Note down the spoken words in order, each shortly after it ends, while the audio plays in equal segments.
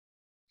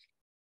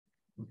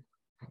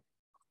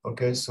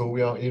Okay, so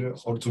we are here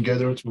all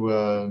together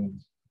to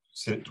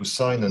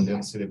sign and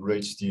then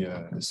celebrate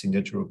the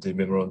signature of the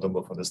Memorandum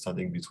of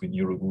Understanding between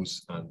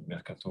EuroGOOS and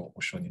Mercator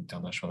Ocean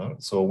International.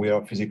 So we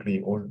are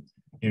physically all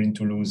here in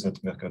Toulouse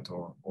at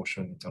Mercator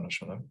Ocean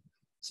International.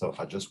 So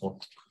I just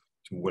want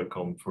to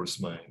welcome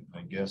first my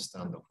guest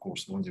and of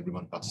course all the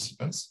everyone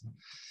participants.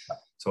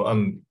 So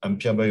I'm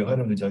Pierre Bayrel,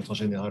 I'm the Director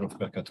General of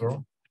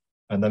Mercator.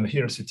 And I'm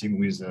here sitting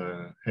with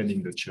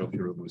heading the chair of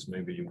EuroGOOS.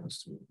 Maybe you want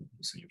to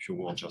say a few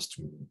words just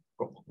to,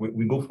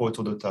 we go for it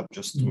all the time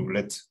just to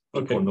let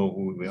people know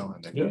who we are.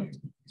 And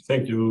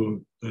Thank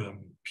you,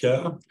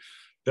 Pierre.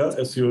 Yeah,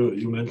 as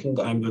you mentioned,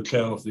 I'm the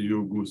chair of the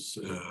EuroGOOS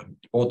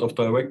board of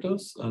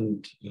directors,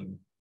 and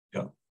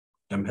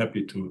I'm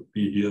happy to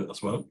be here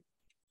as well.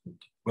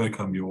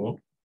 Welcome you all.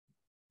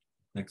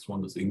 Next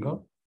one is Inga.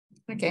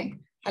 Okay.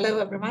 Hello,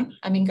 everyone.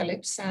 I'm Inga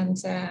Lips, and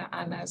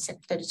I'm a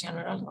Secretary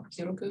General of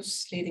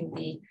EuroGOOS, leading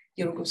the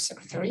EuroGOOS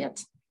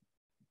Secretariat.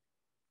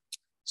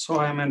 So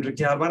I'm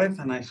Enrique Alvarez,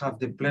 and I have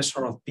the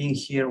pleasure of being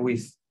here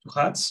with two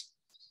hats.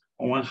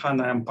 On one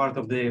hand, I am part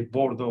of the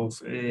board of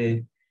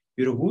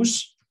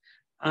EuroGOOS,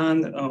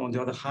 and on the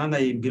other hand,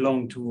 I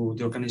belong to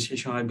the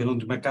organization. I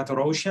belong to Mercator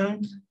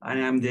Ocean, and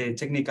I'm the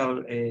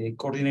technical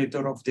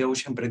coordinator of the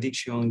Ocean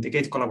Prediction, the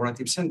Gate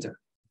Collaborative Center.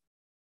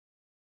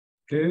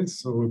 Okay,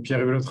 so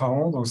Pierre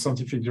Trahan, donc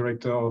scientific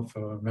director of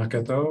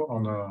Mercator,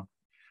 and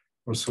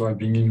also I've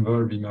been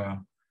involved in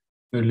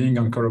the link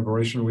and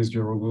collaboration with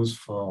EuroGOOS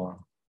for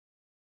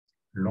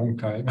a long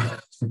time,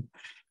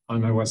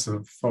 and I was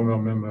a former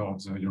member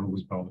of the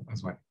EuroGOOS board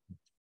as well.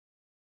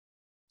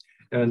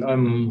 And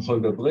I'm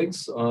Holger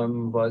Briggs.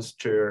 I'm vice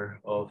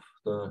chair of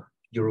the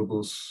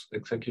EuroGOOS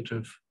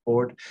executive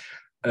board,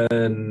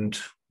 and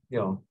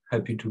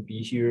happy to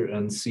be here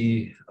and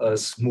see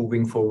us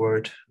moving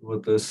forward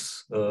with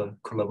this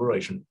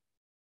collaboration.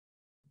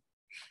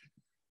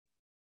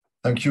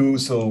 Thank you.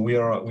 So we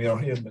are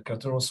here in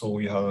Mercator. So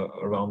we have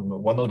around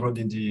 100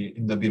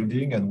 in the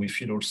building, and we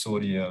feel also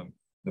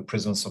the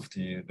presence of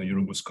the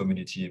EuroGOOS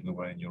community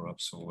everywhere in Europe.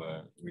 So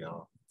we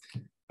are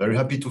very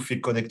happy to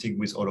feel connected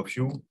with all of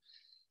you.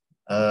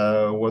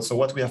 So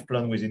what we have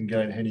planned with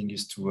Inga and Henning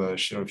is to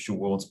share a few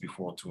words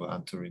before to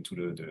enter into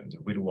the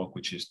real work,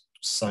 which is to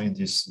sign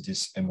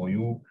this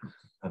MOU.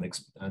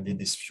 And in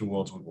these few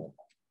words,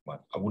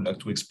 I would like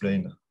to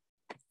explain.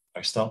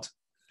 I start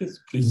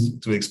please.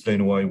 To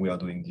explain why we are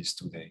doing this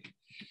today.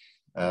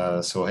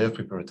 So I have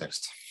prepared a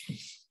text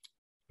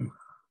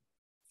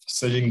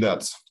saying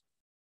that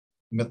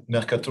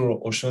Mercator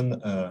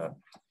Ocean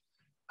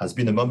has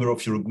been a member of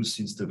EuroGOOS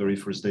since the very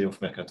first day of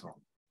Mercator.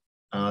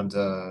 And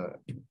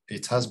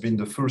it has been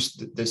the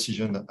first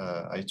decision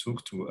I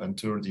took to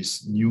enter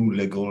this new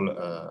legal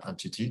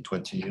entity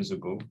 20 years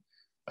ago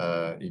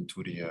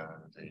into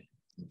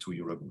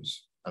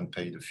EuroGOOS and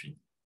pay the fee.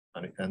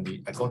 And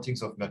the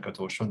accountings of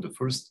Mercator Ocean, the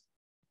first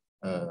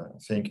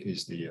thing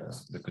is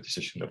the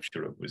cotization of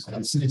EuroGOOS.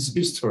 It's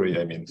history,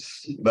 I mean,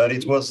 but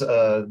it was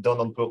done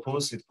on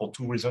purpose for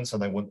two reasons,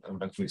 and I would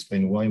like to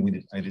explain why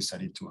I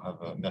decided to have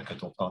a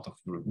Mercator part of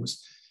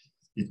EuroGOOS.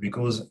 It's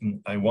because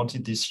I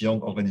wanted this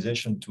young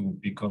organization to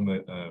become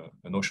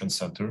an ocean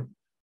center,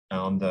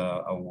 and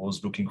I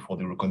was looking for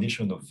the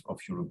recognition of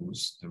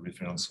EuroGOOS, the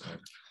reference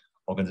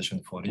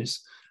organization for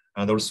this,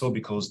 and also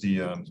because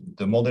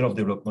the model of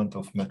development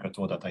of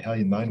Mercator that I had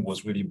in mind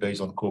was really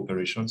based on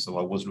cooperation. So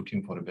I was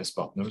looking for the best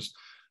partners,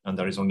 and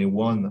there is only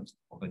one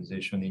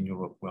organization in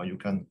Europe where you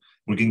can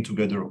bring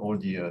together all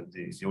the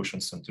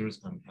ocean centers,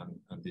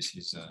 and this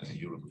is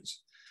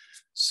EuroGOOS.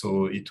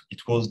 So it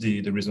was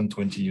the reason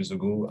 20 years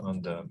ago,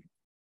 and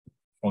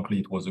frankly,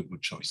 it was a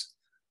good choice.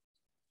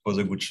 It was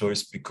a good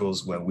choice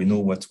because, well, we know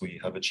what we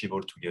have achieved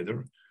all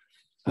together,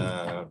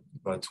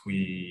 but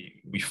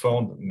we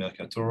found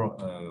Mercator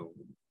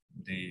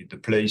the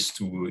place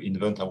to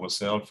invent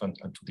ourselves and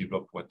to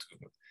develop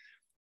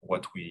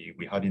what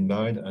we had in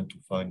mind and to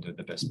find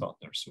the best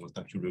partners. So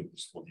thank you,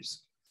 EuroGOOS, for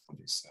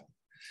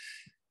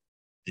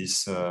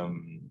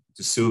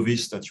the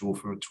service that you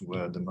offer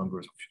to the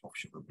members of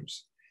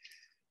EuroGOOS.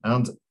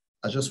 And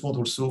I just want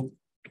also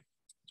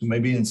to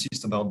maybe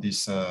insist about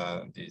this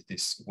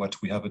what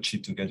we have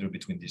achieved together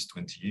between these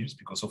 20 years,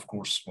 because of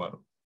course,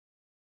 well,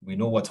 we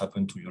know what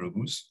happened to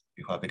EuroGOOS.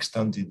 You have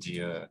extended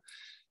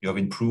you have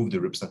improved the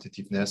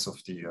representativeness of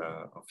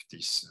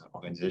this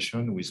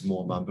organization with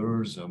more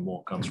members,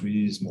 more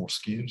countries, more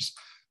skills.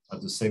 At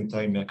the same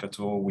time,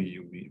 Mercator,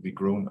 we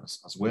grown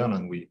as well,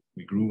 and we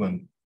grew,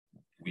 and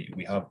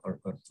we have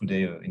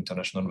today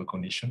international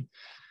recognition.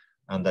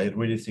 And I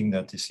really think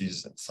that this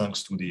is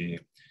thanks to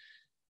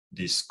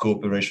this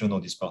cooperation or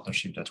this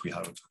partnership that we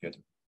have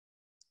together.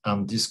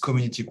 And this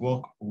community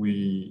work,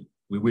 we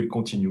will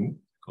continue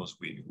because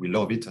we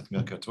love it at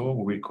Mercator.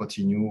 We will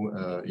continue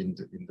in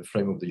the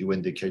frame of the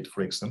UN Decade,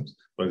 for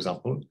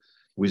example,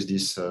 with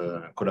this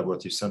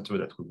collaborative center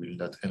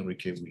that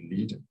Enrique will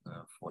lead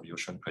for the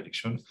ocean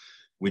prediction,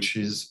 which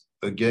is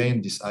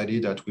again this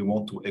idea that we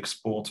want to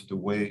export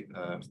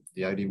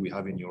the idea we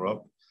have in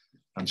Europe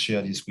and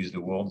share this with the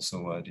world.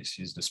 So this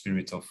is the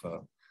spirit of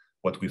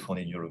what we found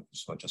in Europe.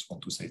 So I just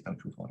want to say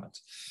thank you for that.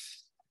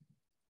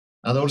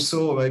 And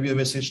also maybe a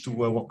message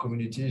to our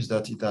community is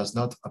that it has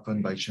not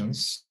happened by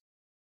chance.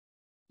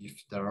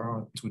 If there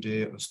are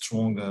today a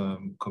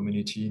strong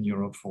community in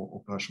Europe for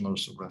operational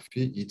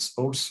oceanography, it's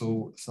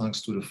also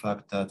thanks to the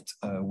fact that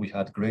we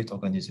had great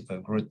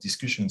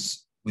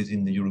discussions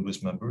within the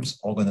EuroGOOS members,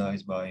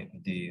 organized by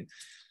the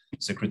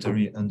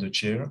secretary and the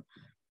chair,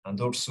 and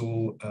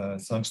also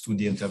thanks to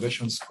the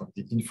interventions,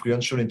 the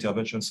influential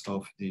interventions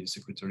of the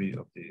secretary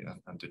of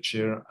and the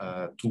chair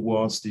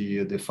towards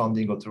the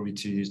funding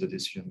authorities, the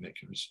decision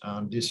makers.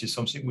 And this is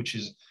something which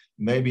is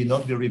maybe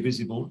not very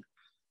visible,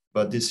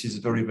 but this is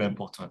very, very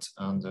important.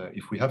 And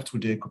if we have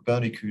today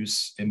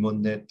Copernicus,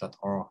 EMONNet that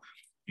are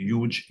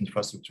huge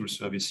infrastructure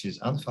services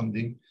and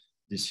funding,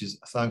 this is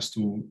thanks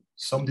to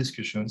some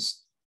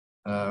discussions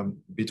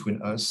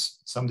between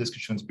us, some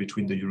discussions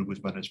between the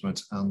EuroGOOS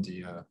management and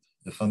the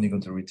funding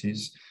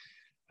authorities,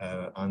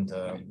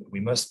 we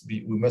must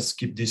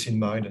keep this in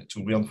mind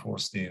to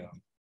reinforce this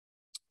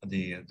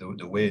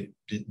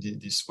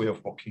way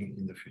of working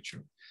in the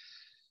future.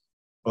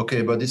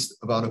 Okay, but this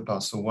about the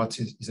past. So what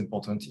is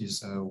important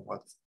is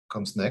what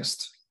comes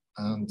next,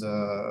 and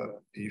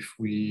if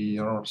we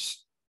are.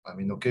 I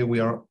mean, okay,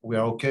 we are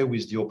okay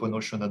with the open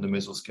ocean and the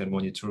mesoscale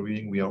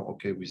monitoring. We are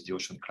okay with the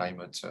ocean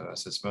climate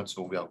assessment,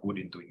 so we are good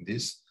in doing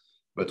this.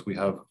 But we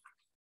have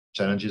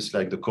challenges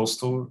like the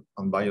coastal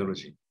and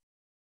biology,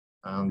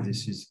 and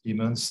this is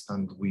immense.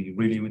 And we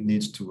really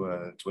need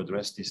to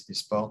address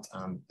this part.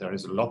 And there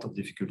is a lot of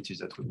difficulties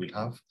that we will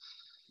have,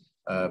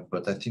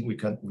 but I think we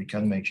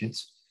can make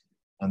it.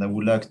 And I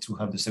would like to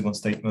have the second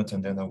statement,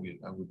 and then I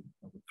will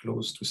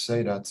close to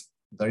say that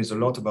there is a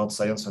lot about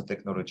science and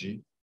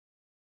technology.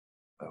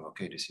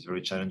 Okay, this is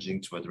very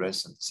challenging to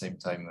address at the same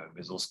time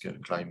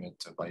mesoscale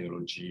climate,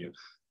 biology,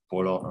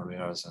 polar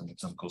areas, and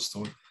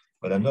coastal.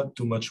 But I'm not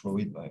too much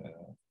worried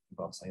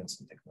about science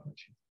and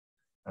technology.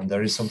 And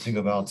there is something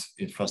about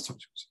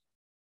infrastructures.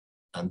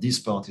 And this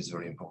part is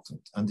very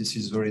important. And this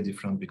is very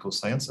different because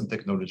science and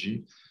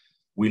technology,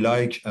 we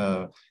like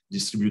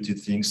distributed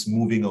things,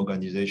 moving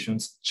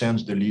organizations,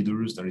 change the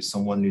leaders. There is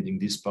someone leading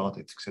this part,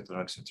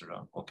 etc.,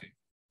 etc. Okay.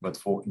 But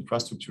for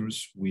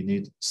infrastructures, we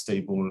need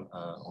stable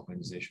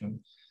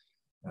organization,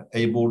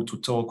 able to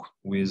talk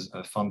with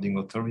funding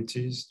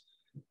authorities,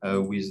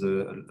 with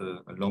a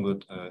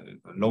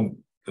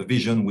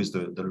vision, with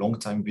the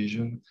long-time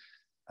vision.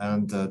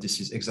 And this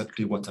is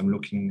exactly what I'm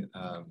looking,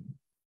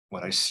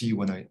 what I see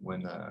what I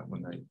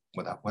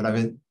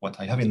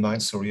have in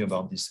mind, sorry,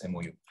 about this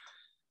MOU.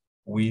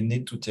 We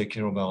need to take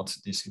care about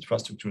these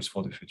infrastructures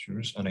for the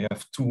futures. And I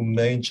have two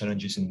main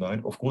challenges in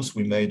mind. Of course,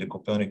 we made the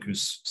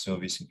Copernicus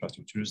service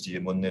infrastructures, the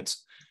EMONNet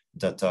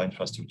data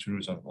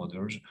infrastructures and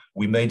others.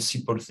 We made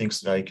simple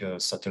things like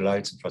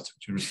satellite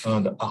infrastructures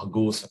and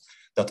EuroGOOS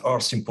that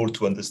are simple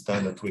to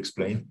understand and to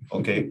explain,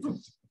 okay?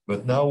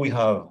 But now we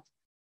have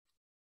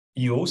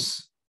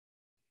EOS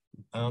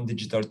and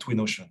digital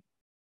twin ocean.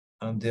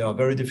 And they are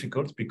very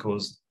difficult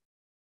because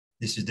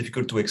this is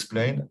difficult to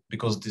explain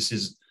because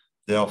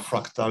they are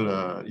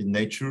fractal in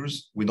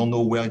natures. We don't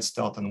know where it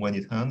starts and when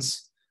it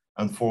ends.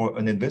 And for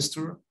an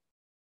investor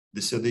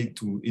deciding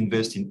to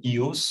invest in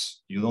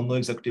EOS, you don't know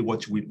exactly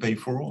what you will pay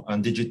for.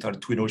 And digital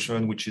twin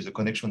ocean, which is a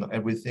connection of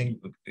everything,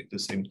 the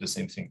same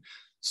thing.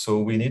 So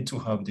we need to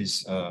have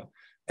this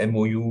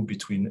MOU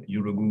between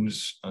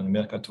EuroGOOS and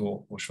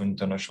Mercator Ocean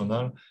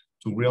International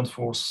to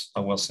reinforce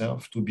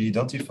ourselves, to be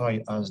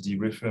identified as the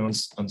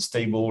reference and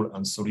stable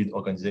and solid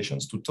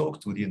organizations, to talk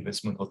to the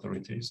investment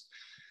authorities,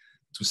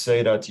 to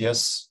say that,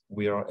 yes,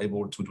 we are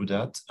able to do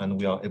that, and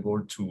we are able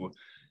to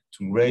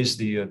raise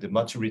the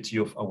maturity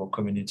of our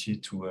community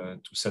to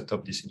set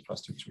up these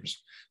infrastructures.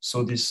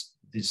 So this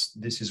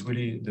is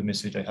really the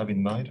message I have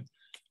in mind.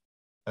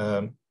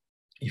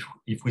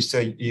 If we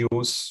say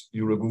EOS,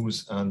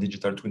 EuroGOOS, and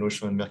Digital Twin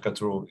Ocean and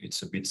Mercator,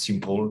 it's a bit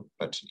simple,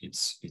 but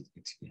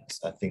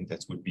I think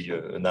that would be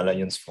an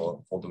alliance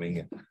for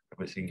doing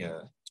everything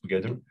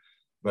together.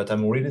 But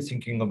I'm really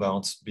thinking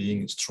about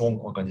being strong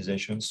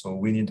organizations. So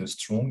we need a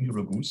strong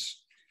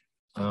EuroGOOS,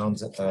 and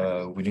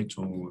we need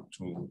to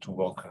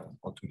work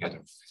all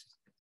together.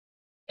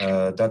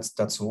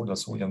 That's all.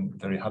 I'm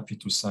very happy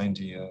to sign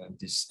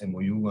this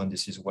MOU, and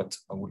this is what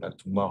I would like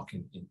to mark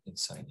in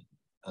signing.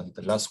 And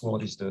the last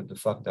word is the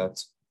fact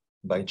that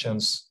by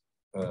chance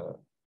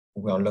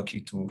we are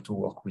lucky to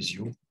work with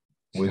you.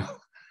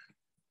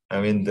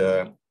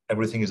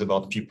 Everything is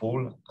about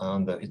people,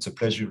 and it's a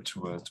pleasure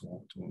to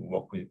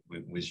work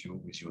with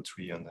you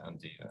three and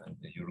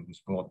the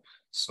EuroGOOS board.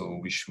 So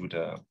we should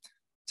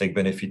take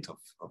benefit of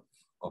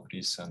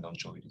this and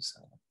enjoy this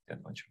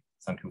adventure.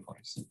 Thank you for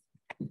this.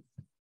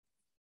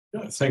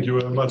 Yeah, thank you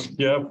very much,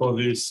 Pierre, for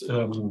these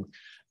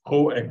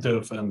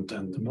proactive and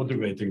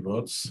motivating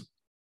words.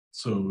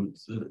 So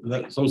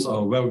those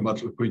are very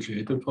much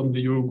appreciated from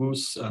the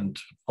EuroGOOS and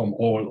from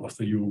all of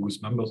the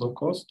EuroGOOS members, of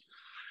course.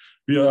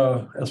 We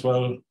are as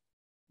well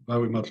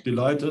very much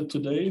delighted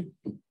today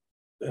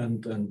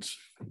and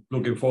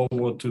looking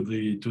forward to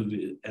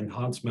the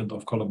enhancement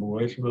of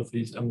collaboration with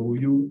these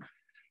MOU.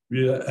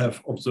 we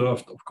have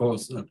observed, of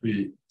course, that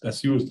we,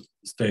 as you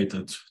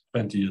stated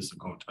 20 years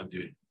ago,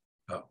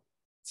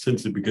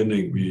 since the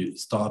beginning, we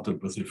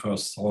started with the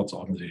first thoughts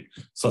on the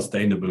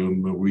sustainable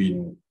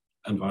marine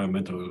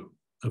environmental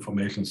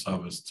information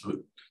service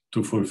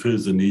to fulfill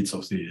the needs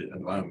of the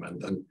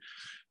environment, and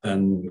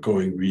then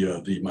going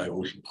via the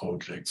MyOcean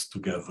projects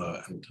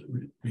together. And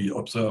we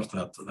observed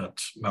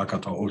that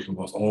Mercator Ocean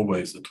was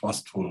always a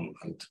trustful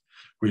and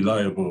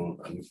reliable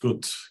and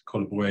good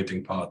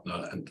collaborating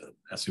partner. And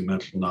as you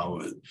mentioned now,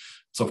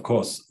 it's of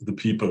course the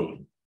people.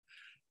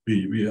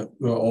 We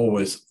were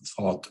always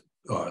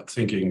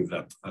thinking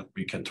that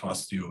we can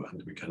trust you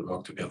and we can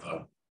work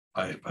together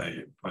on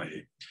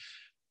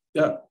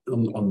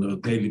a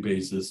daily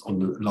basis on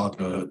the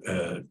larger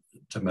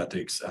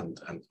thematics and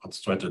on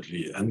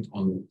strategy and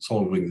on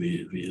solving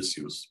the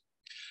issues.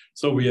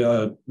 So we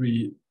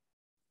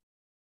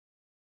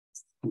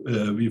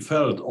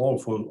felt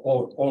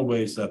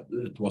always that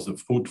it was a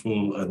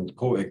fruitful and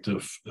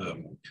proactive,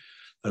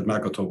 that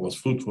Mercator was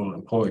fruitful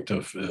and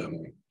proactive,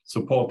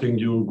 supporting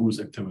EuroGOOS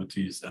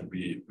activities, and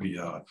we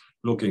are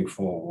looking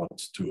forward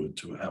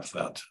to have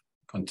that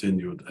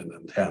continued and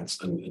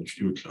enhanced in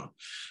future,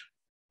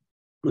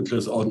 which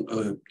is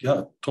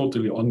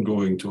totally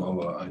ongoing to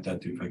our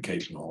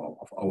identification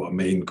of our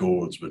main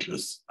goals, which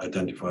is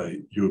identify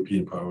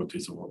European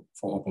priorities for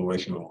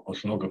operational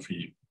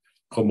oceanography,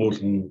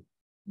 promotion,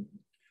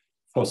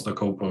 foster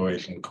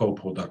cooperation,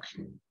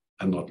 co-production,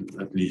 and not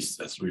at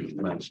least, as we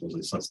mentioned,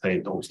 the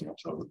sustained ocean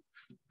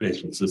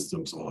observation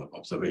systems or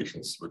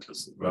observations, which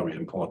is very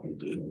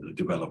important in the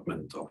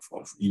development of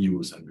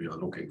EUs, and we are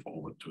looking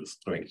forward to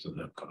strengthen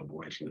that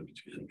collaboration in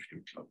the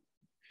future.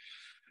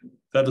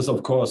 That is,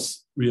 of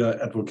course, we are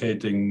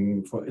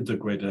advocating for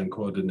integrated and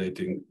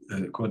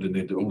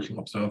coordinated ocean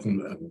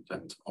observation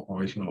and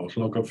operational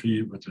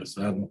oceanography, which is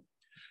then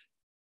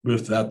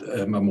with that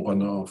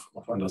memorandum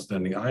of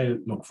understanding. I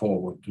look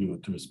forward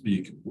to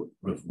speak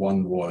with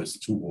one voice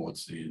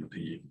towards the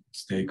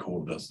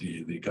stakeholders,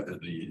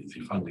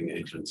 the funding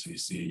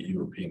agencies, the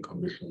European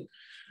Commission,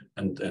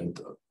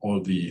 and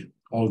all the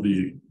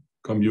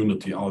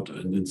community out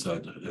and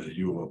inside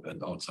Europe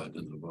and outside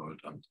in the world.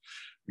 And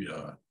we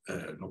are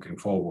looking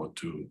forward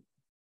to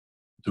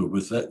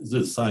with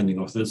the signing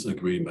of this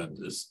agreement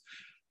is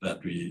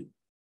that we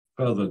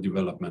further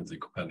development the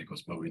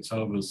Copernicus Marine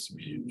Service,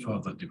 we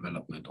further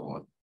development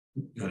or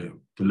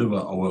deliver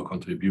our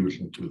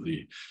contribution to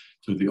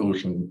the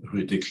Ocean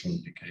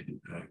Prediction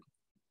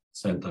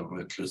Center,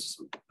 which is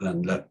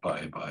then led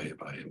by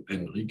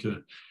Enrique,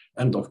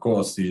 and of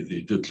course the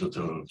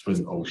digital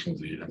twin ocean,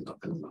 the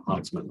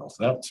enhancement of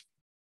that.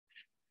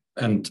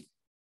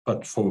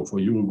 But for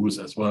EuroGOOS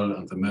as well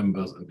and the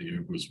members and the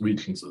EuroGOOS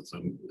regions, it's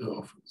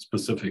of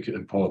specific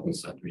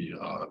importance that we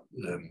are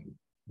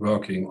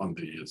working on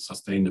the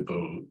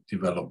sustainable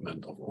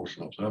development of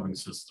ocean observing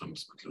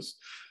systems, which is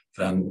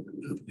then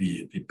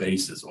the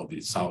basis or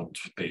the sound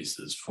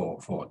basis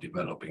for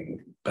developing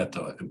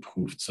better,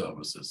 improved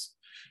services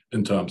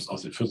in terms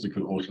of the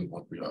physical ocean.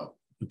 What we are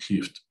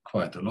achieved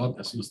quite a lot,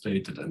 as you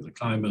stated, and the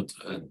climate,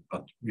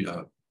 but we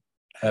are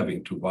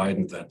having to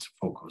widen that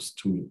focus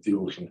to the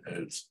ocean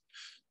health,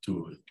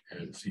 to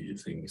healthy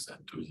things,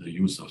 and to the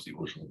use of the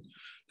ocean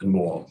in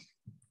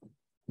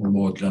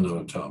more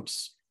general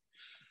terms.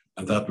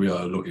 And that we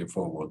are looking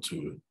forward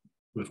to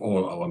with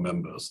all our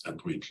members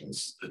and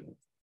regions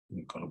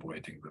in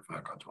collaborating with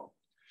Mercator.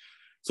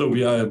 So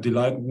we are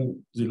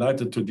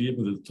delighted to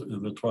deepen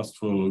the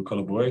trustful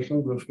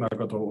collaboration with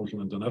Mercator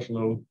Ocean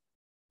International.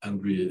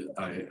 And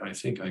I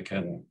think I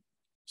can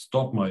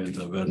stop my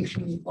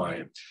intervention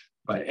by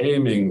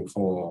aiming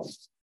for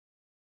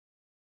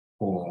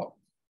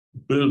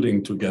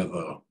building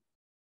together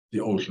the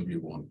ocean we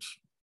want.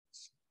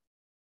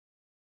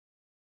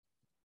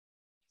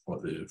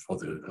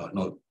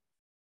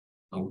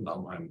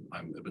 Now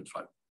I'm a bit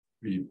fine.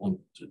 We want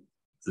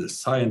the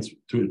science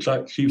to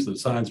achieve the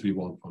science we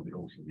want for the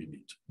ocean we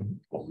need,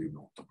 or we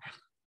want.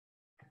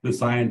 The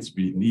science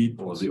we need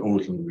for the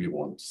ocean we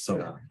want. So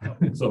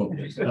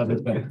that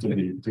is back to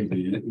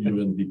the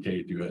UN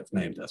decade you have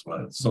named as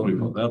well. Sorry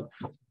for that.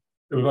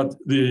 But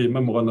the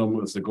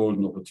memorandum is a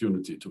golden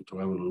opportunity to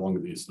travel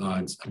along these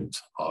lines and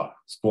are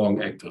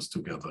strong actors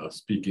together,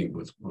 speaking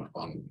with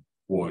one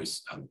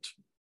voice and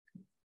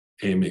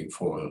aiming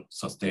for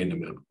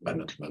sustainable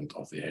management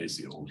of the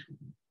healthy ocean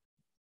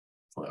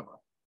forever.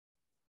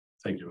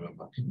 Thank you very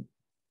much.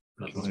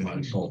 That was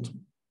my short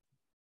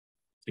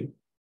thing.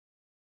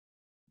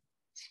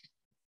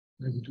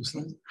 Maybe two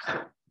slides.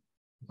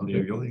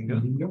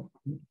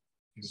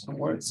 Some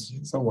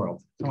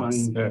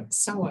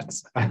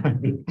words.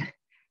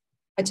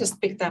 I just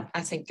picked up,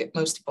 I think, the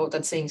most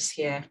important things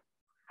here.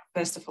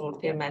 First of all,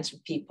 Pierre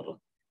mentioned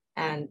people,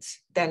 and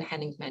then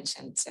Henning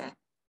mentioned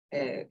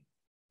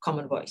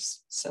common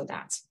voice. So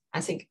that I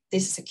think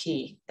this is a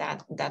key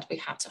that we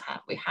have to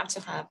have. We have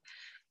to have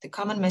the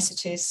common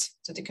messages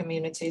to the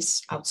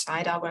communities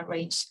outside our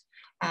range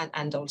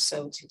and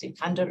also to the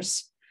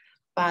funders.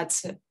 But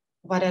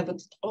what I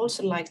would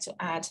also like to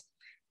add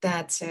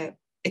that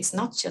it's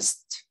not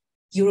just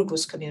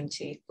EuroGOOS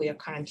community, we are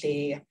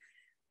currently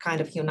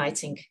kind of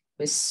uniting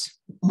with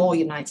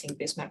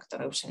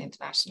Mercator Ocean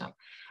International.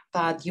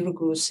 But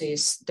EuroGOOS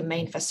is the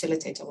main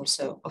facilitator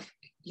also of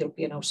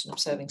European Ocean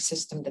Observing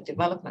System, the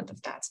development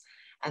of that.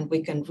 And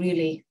we can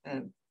really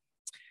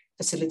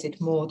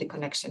facilitate more the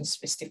connections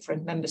with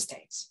different member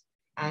states.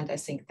 And I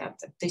think that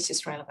this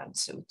is relevant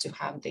to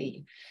have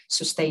the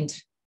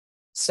sustained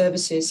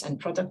services and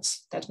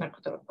products that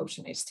Mercator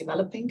Ocean is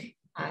developing.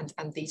 And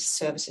these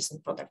services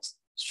and products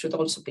should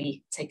also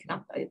be taken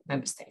up by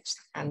member states.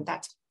 And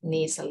that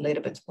needs a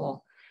little bit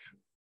more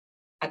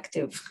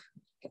active,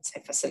 let's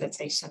say,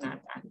 facilitation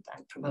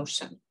and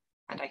promotion.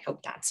 And I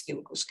hope that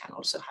EuroGOOS can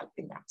also help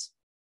in that.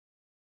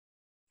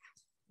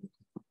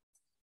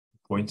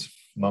 Point,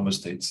 member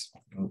states,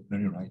 you're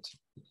very right.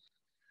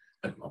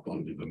 And not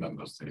only the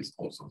member states,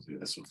 also the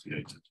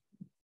associated.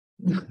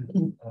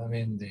 I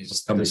mean, the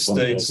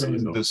states,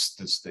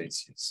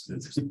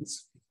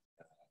 yes.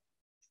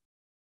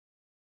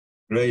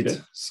 Great. Yeah.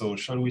 So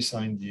shall we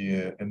sign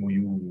the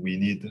MOU we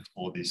need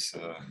for this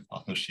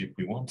partnership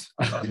we want?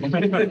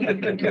 Very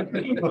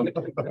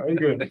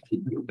good.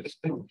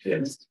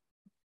 Yes.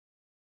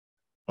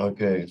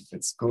 Okay,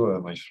 let's go,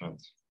 my friend.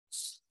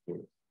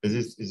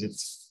 Is it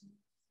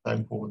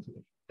time for it?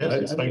 Yes,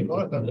 it's time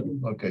for it.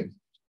 Okay.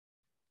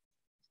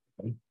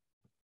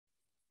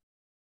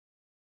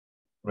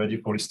 Ready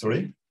for the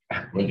story?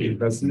 Ready.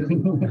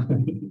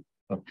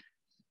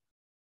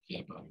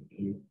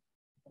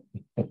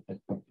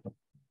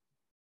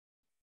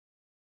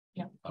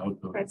 Yeah. How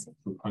to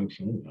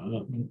function.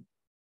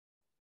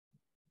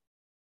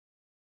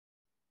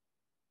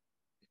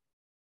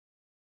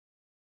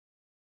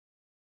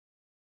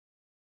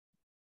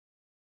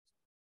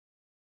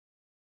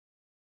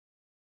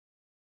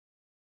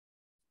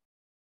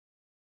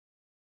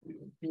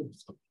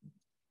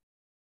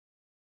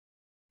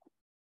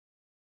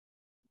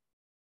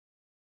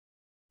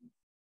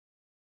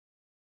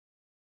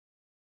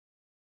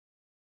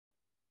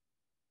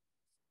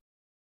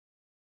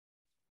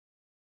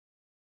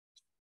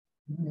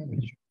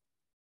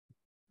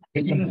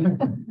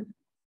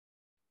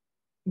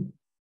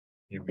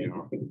 Here we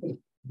are.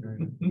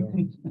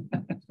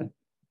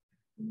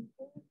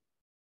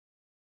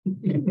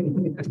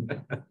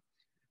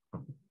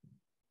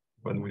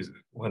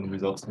 One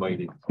without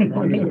smiling.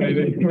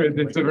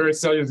 It's a very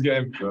serious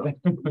game.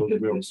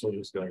 Very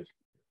serious guys.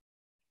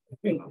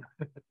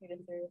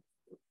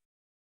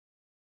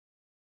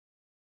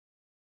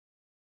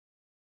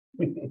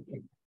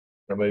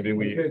 Or maybe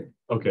we.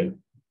 Okay.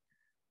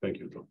 Thank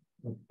you, Tom.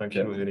 Thank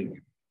you,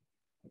 Eric.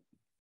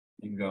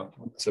 Inga,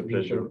 it's a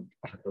pleasure.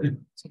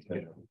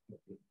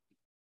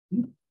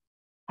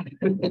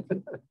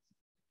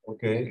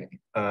 Okay.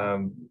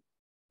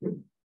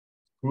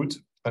 Good.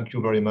 Thank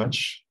you very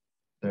much.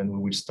 Then we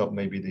will stop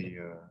maybe the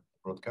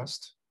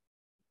broadcast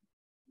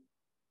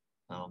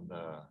and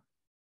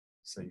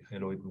say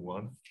hello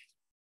everyone.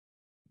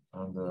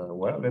 And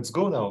well, let's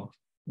go now.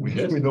 We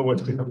know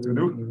what we have to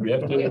do. We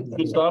have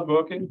to start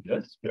working.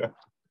 Yes. Yeah.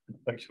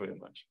 Thank you very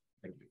much.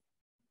 Thank you.